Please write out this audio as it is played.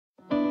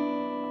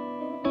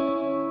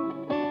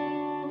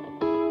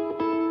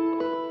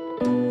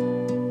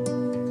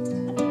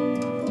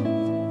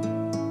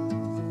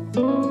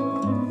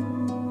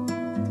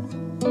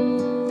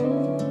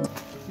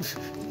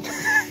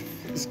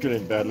gonna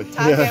end badly.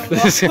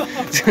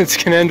 It's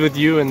gonna end with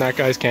you and that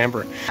guy's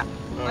camper.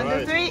 One,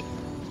 two, three.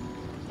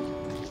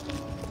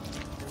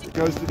 It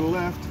goes to the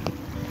left,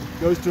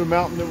 goes to a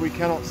mountain that we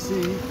cannot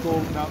see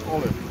called Mount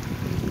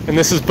Olive. And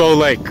this is Bow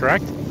Lake,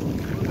 correct?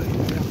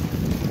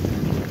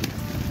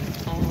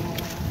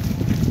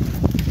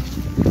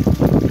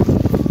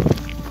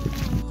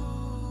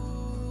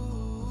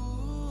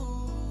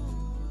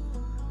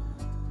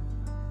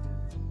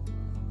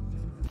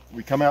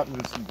 We come out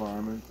into this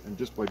environment, and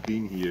just by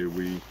being here,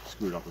 we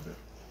screw it up a bit.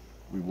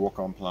 We walk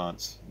on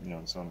plants, you know,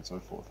 and so on and so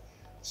forth.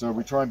 So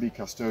we try and be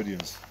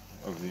custodians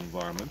of the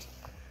environment.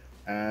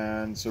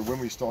 And so when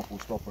we stop, we'll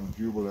stop on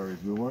viewable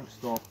areas. We won't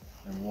stop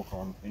and walk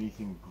on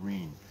anything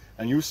green.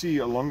 And you'll see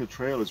along the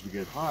trail as we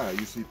get higher,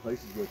 you see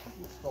places where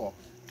people stop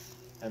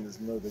and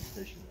there's no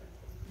vegetation there.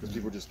 Because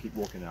people just keep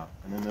walking out.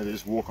 And then they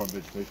just walk on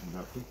vegetation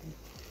without thinking.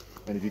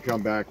 And if you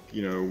come back,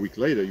 you know, a week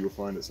later, you'll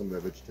find that some of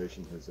that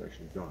vegetation has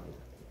actually died.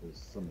 Because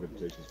some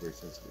vegetation is very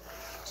sensitive.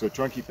 So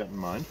try and keep that in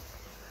mind.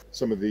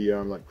 Some of the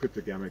like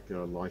cryptogamic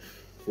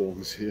life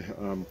forms here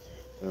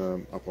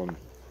up on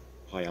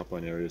high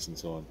alpine areas and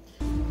so on.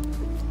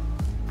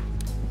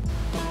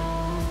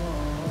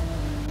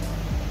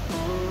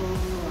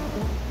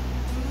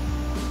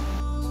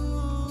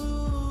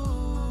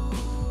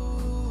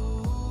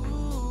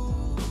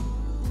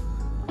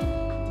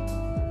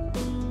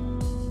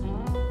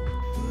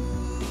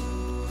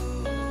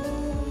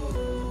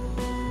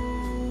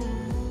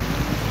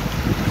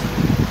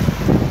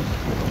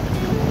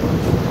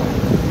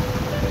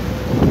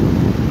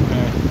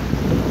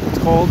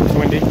 Cold, it's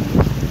windy,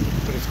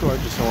 but it's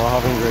gorgeous and we're all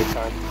having a great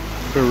time.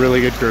 We're a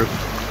really good group.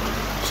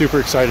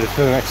 Super excited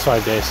for the next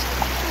 5 days.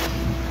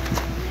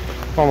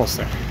 Almost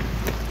there.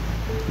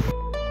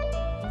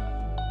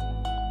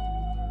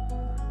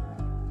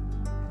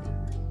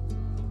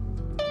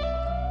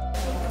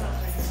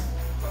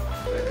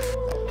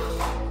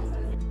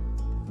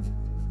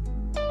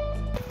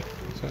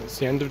 So it's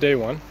the end of day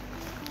one.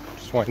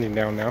 Just winding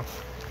down now.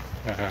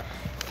 I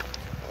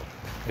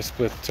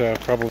split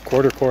probably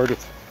quarter cord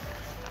with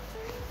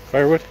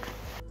firewood.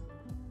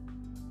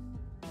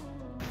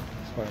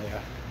 That's my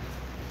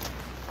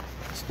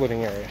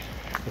splitting area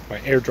with my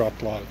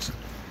airdrop logs.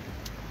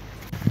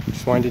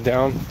 Just winding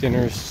down.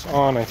 Dinner's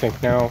on, I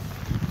think now.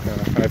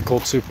 I have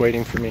cold soup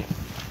waiting for me.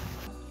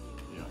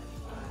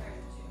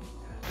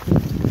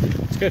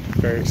 It's good.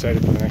 Very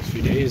excited for the next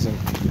few days and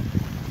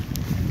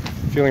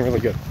feeling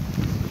really good.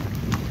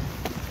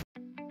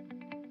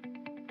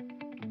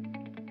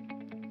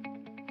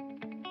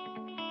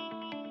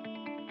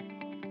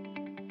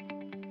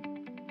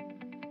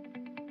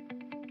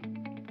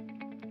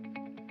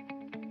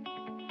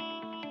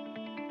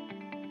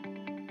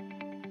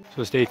 So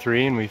it's day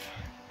 3 and we've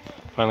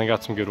finally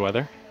got some good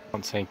weather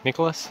on St.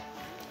 Nicholas.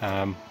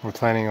 We're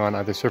planning on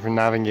either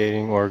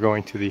circumnavigating or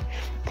going to the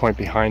point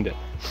behind it,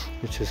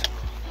 which is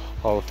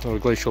all of the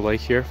glacial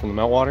lake here from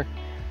the meltwater,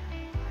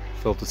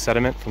 filled with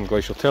sediment from the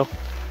glacial till.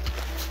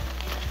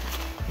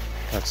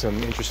 Have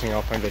some interesting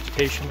alpine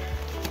vegetation.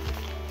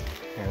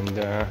 And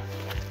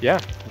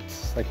yeah,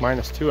 it's like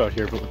 -2 out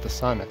here, but with the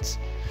sun it's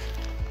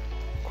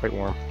quite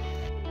warm.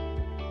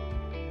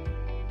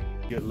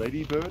 You get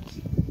ladybirds,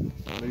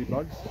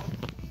 ladybugs,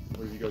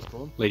 what do you guys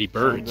call them?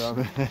 Ladybirds.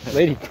 And,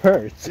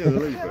 Ladybirds? yeah, the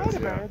ladybirds,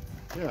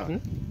 yeah. Hmm?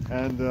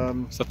 And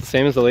is that the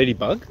same as the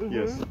ladybug?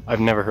 yes. I've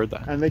never heard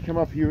that. And they come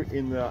up here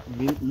in the,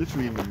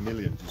 literally in the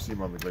millions. You see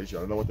them on the glacier. I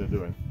don't know what they're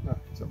doing.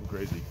 Something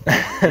crazy.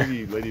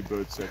 Crazy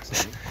ladybird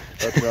sex.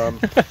 But,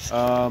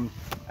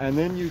 and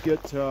then you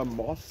get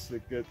moths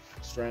that get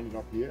stranded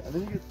up here. And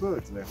then you get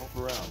birds and they hop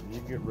around. And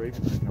you can get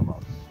ravens that come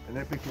up. And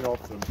they're picking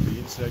off the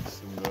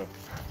insects and the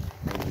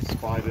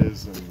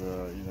spiders and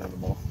you know, the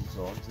moths and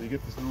so on. So you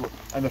get this little,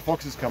 and the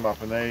foxes come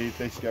up and they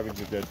scavenge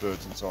the dead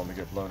birds and so on. They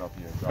get blown up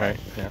here and die. Right,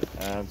 yeah.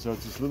 And so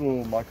it's this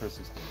little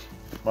microsystem,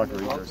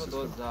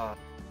 micro-ecosystem.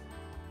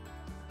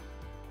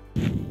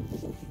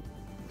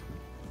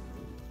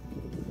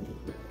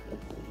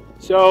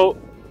 So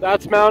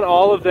that's Mount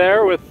Olive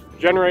there with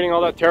generating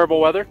all that terrible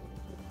weather.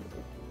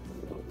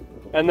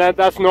 And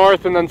that's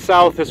north, and then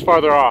south is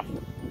farther off.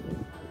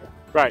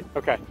 Right,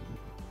 okay.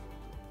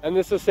 And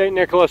this is St.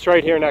 Nicholas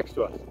right here next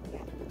to us.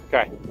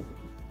 Okay.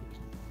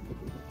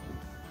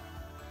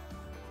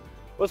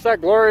 What's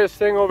that glorious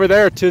thing over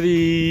there to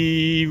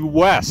the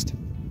west?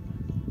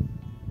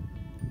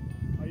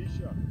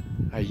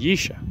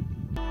 Ayesha.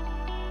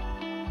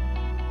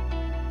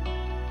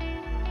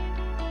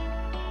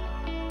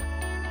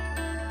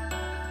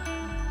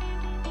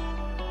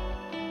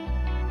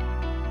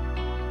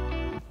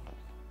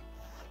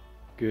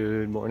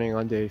 Good morning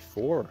on day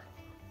 4.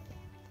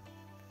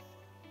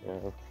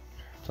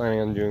 Planning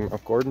on doing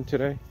Mount Gordon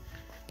today.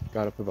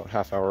 Got up about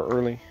half hour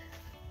early.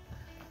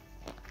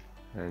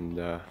 And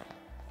that's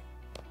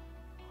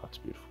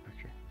a beautiful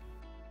picture.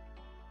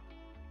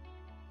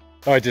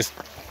 Oh, it just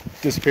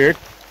disappeared?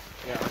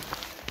 Yeah.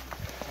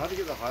 How do you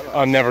get the highlights?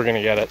 I'm never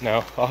gonna get it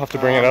now. I'll have to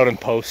bring it out in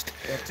post.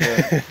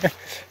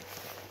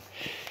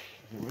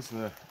 What's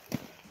the...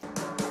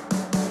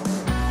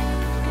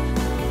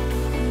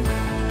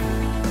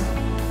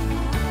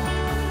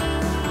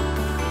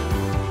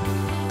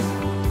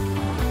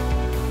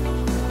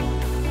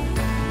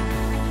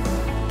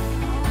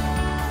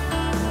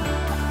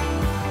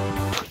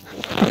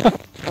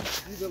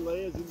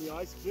 layers in the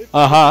ice cliff,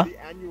 Uh-huh. the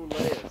annual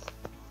layers.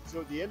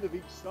 So at the end of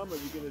each summer,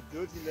 you get a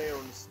dirty layer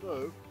on the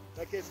snow.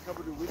 That gets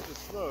covered with winter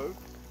snow.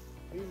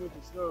 Clean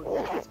winter snow,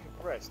 that gets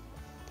compressed.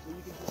 So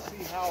you can just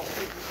see how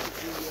thick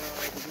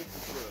the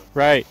winters were.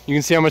 Right. You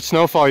can see how much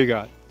snowfall you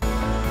got.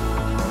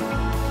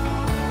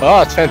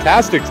 Oh, it's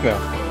fantastic snow.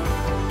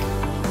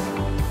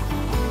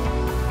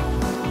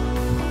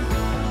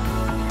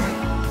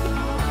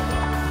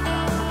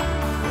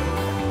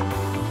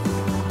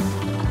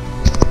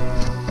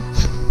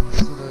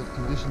 Sort of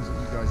conditions that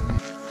you guys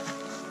need.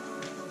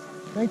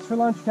 Thanks for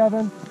lunch,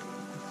 Kevin.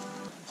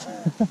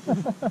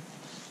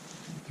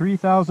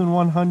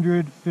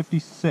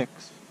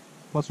 3,156,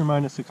 plus or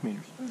minus 6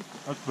 meters.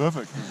 That's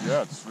perfect.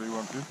 Yeah, it's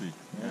 3,150.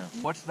 Yeah.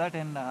 What's that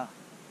in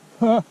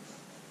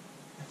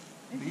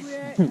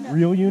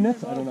Real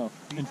units? I don't know.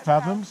 In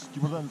fathoms? Do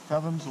you want that in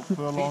fathoms or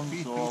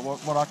furlongs or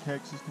what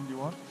archaic system do you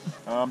want?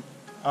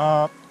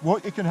 Well,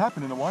 it can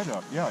happen in a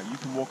whiteout. Yeah, you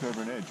can walk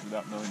over an edge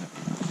without knowing it.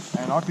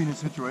 And I've been in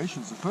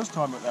situations, the first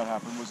time that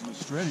happened was in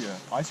Australia,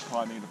 ice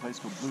climbing at a place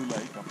called Blue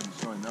Lake up in the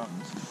Snowy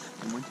Mountains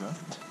in winter.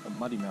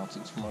 Muddy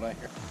mountains, from what I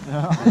hear.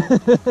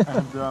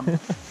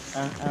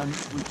 and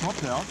we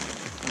topped out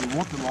and we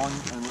walked along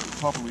and at the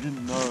top and we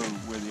didn't know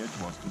where the edge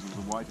was because it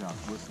was a whiteout,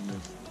 worse than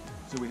this.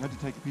 So we had to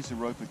take a piece of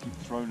rope and keep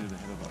throwing it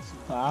ahead of us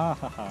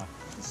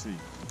to see.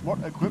 What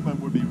equipment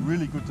would be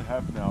really good to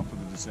have now for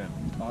the descent?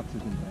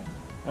 Oxygen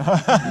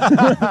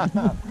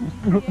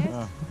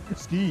Yes.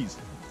 Skis.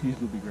 Skis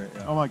would be great,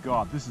 yeah. Oh my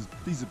God, these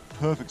are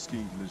perfect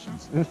skiing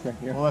conditions. This right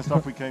here. All that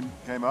stuff we came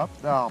up.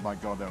 Oh my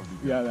God, that would be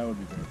good. Yeah, that would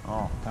be great.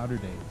 Oh. Powder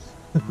days.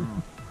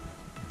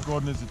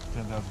 Gordon is at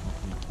 10,000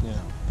 feet.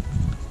 Yeah.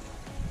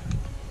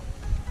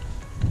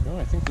 No,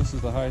 I think this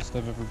is the highest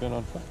I've ever been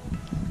on foot.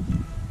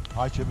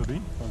 Highest you ever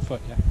been? On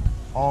foot, yeah.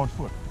 Oh, on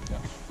foot? Yeah.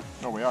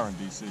 No, we are in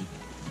DC.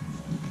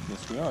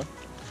 Yes, we are.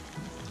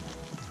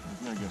 It's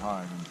going to get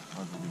higher than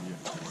over here.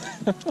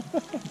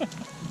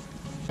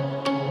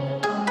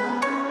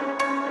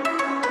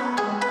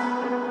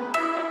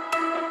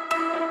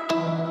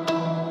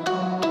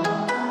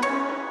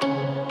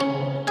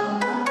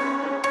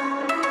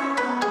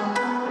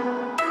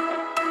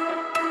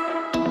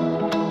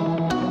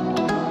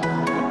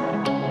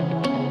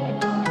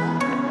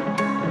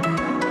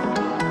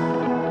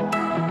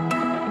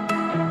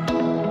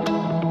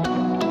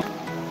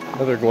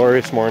 Another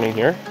glorious morning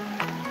here.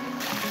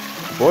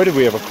 Boy, did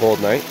we have a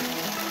cold night.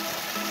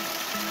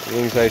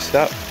 Everything's iced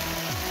up.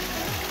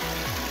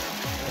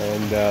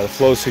 And the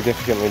flow's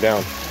significantly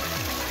down.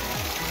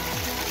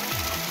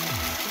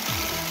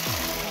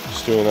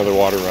 Just doing another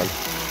water run.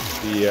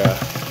 The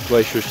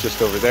glacier's just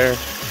over there.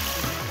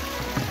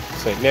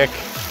 St. Nick.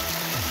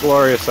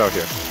 Glorious out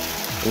here.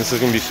 And this is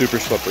going to be super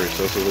slippery,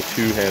 so this is a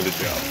two-handed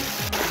job.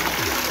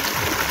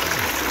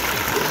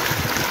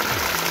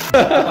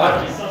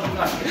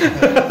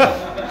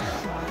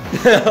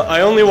 I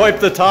only wiped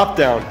the top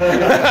down.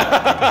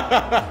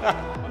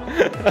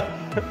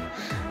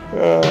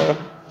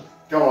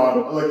 Come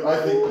on, look,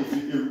 I think if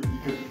you could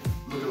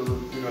look a little,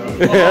 you know.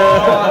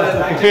 Oh, that's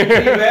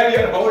actually where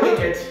you're holding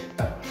it.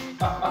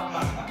 I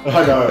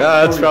know.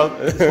 Yeah, it's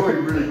probably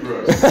really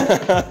gross.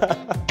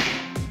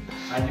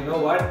 And you know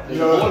what? The You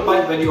know, whole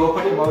pipe, when you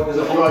open your mouth, there's a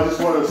No, hole. I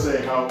just want to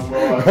say how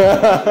well I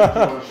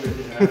want to shake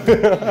your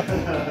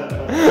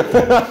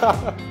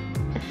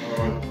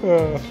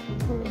hand.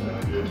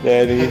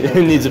 Yeah, it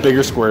needs a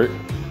bigger squirt.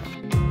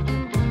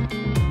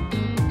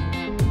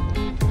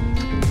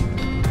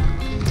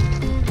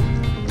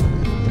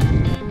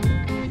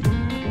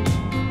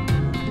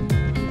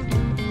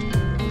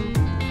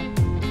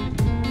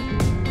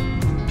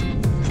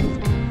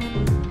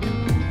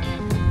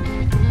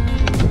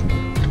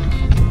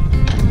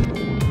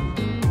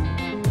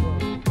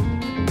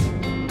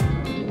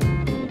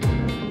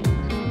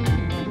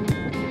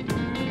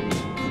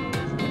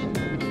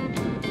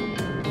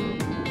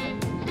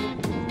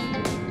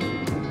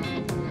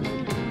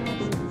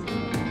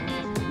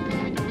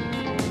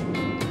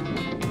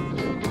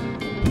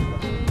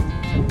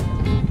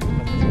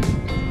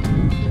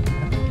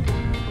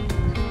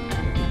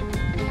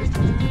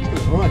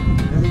 Right,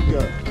 there you go.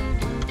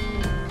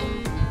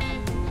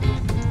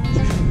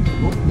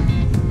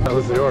 That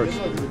was yours.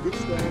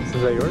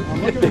 Is Is that yours?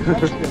 I'm not going to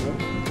catch Kevin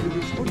with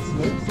his foot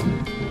slips.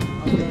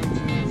 I'm going to.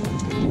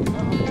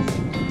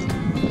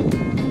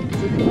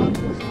 So you can't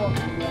do a spot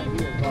from down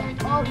here, but.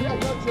 Oh, yeah,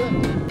 gotcha.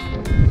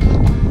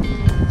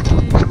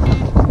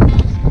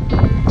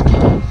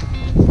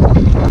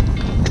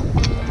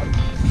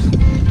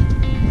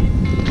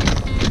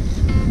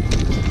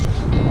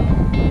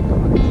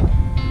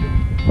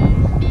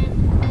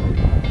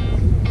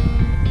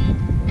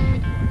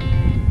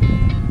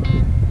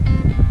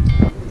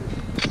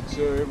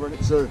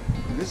 So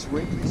this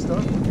wrinkly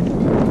stuff,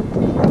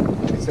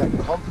 it's that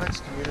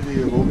complex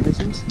community of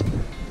organisms,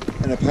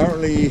 and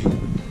apparently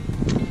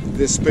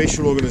their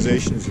spatial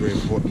organization is very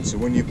important. So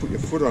when you put your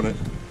foot on it,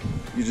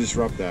 you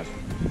disrupt that.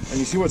 And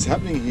you see what's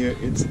happening here,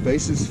 it's the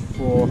basis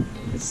for,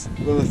 it's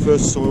one of the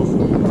first soil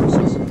forming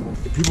processes.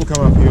 If people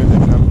come up here and they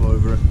trample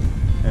over it,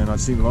 and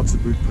I've seen lots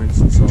of boot prints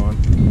and so on.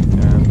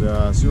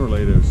 And sooner or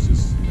later, it's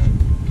just, you know,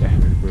 Yeah.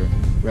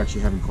 we're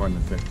actually having quite an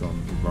effect on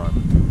the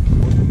environment.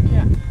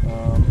 Yeah.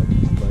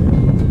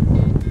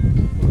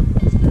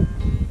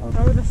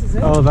 Oh, this is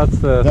it? Oh, that's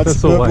the That's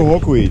thistle purple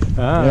like. hawkweed.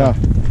 Ah. Yeah.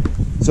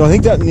 So I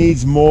think that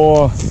needs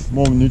more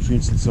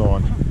nutrients and so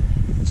on.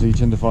 And so you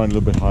tend to find a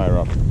little bit higher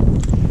up.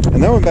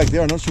 And that one back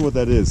there, I'm not sure what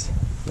that is.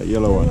 That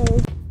yellow one.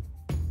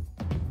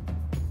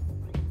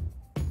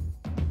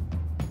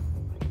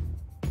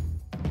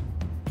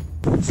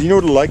 So you know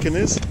what a lichen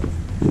is?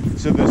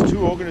 So there's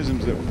two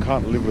organisms that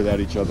can't live without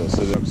each other.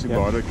 So they're a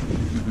symbiotic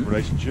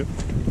relationship.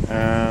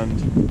 And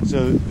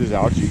so there's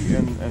algae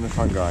and a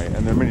fungi.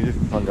 And there are many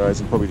different fungi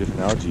and probably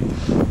different algae.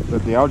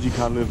 But the algae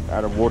can't live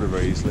out of water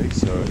very easily,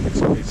 so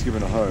it's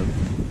given a home.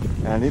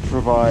 And it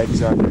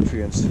provides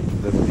nutrients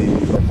that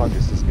the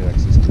fungus doesn't get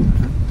access to.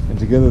 And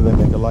together they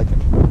make a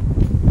lichen.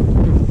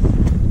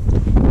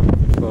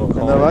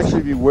 And they'll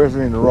actually be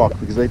wetter in the rock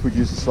because they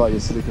produce a slightly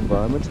acidic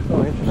environment.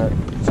 Oh,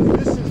 interesting. So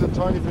this is a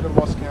tiny bit of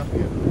moss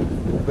campion,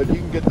 but you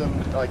can get them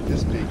like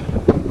this big.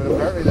 But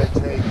apparently they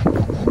take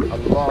a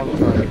long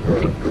time to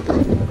grow.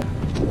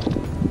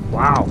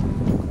 Wow.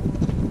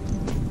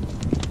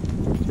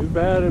 Too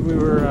bad we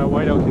were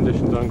whiteout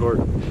conditions on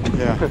Gordon.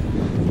 Yeah.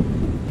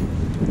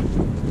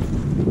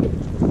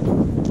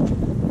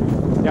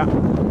 Yeah.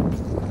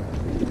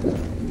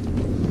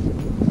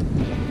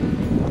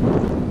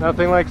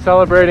 Nothing like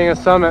celebrating a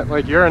summit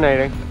like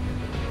urinating.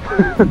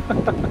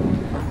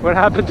 What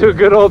happened to a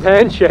good old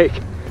handshake?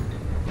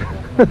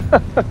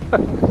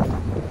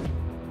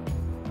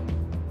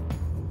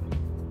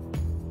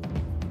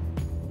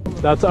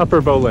 That's Upper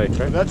Bow Lake,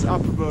 right? That's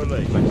Upper Bow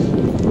Lake.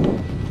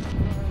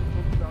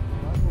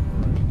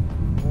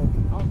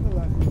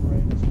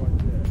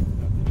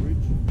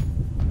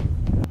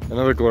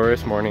 Another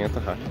glorious morning at the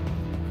hut.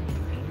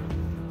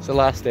 It's the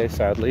last day,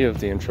 sadly, of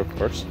the intro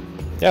course.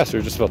 Yeah, so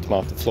we're just about to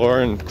mop the floor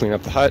and clean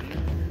up the hut.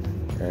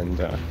 And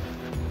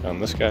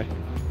found this guy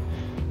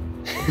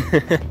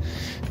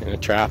in a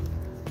trap.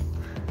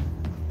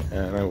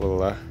 And I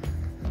will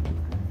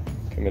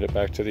commit it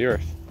back to the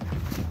earth.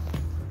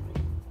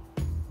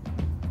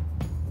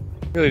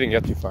 Really didn't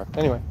get too far.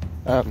 Anyway,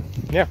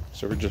 yeah,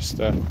 so we're just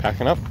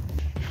packing up.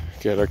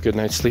 Get our good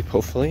night's sleep,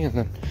 hopefully, and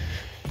then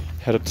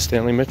head up to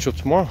Stanley Mitchell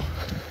tomorrow.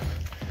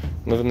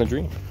 Living the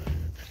dream.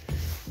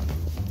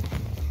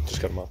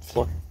 Just got him off the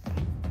floor.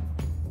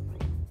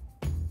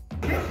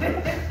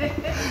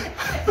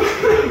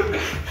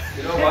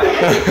 You know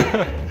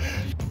what?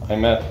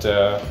 I'm at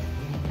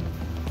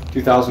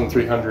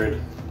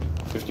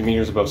 2,350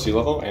 meters above sea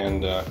level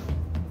and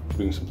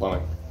doing some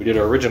plumbing. We did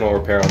our original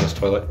repair on this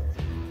toilet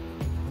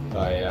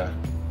by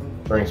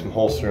burning some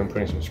holes through and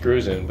putting some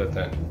screws in, but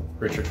then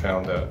Richard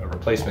found a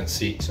replacement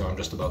seat, so I'm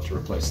just about to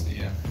replace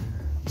the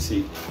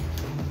seat.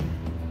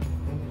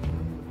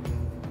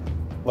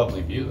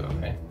 Lovely view though,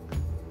 eh?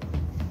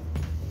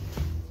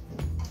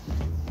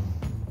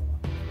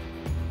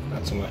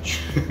 Not so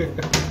much.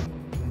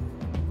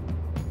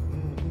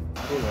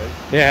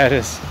 Yeah, it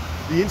is.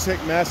 The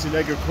insect mass in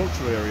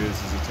agricultural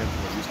areas is a tenth of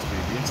what it used to be.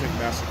 The insect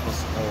mass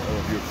across all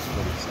of Europe is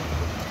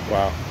 40%.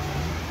 Wow.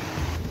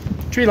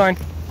 Tree line.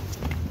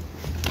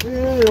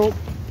 Yeah,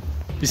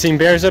 You seen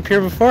bears up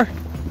here before?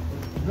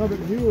 no, but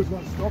Neil was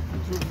not stopped for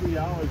 2 or 3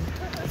 hours.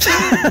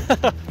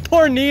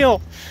 Poor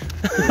Neil.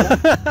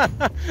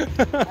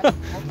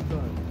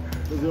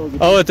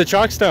 Oh, at the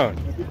Chalkstone.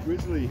 A bit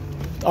grizzly.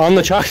 On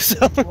the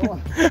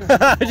Chalkstone.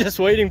 Just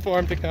waiting for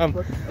him to come.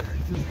 Just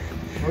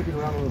poking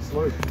around on the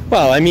slope.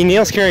 Well, I mean,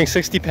 Neil's carrying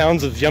 60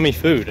 pounds of yummy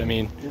food. I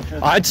mean,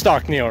 I'd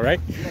stalk Neil, right?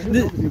 Yeah, he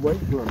was obviously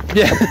waiting for him.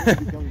 Yeah.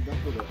 He's coming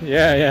back with it.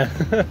 Yeah, yeah.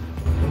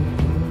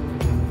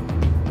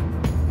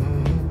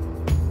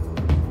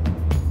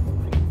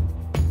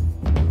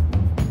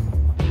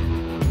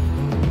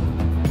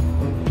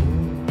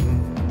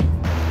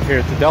 Here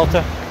at the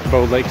Delta,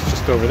 Bow Lake's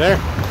just over there.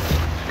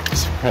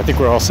 I think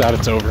we're all sad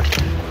it's over.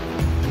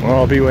 We'll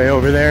all be way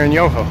over there in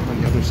Yoho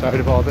on the other side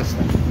of all this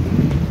thing.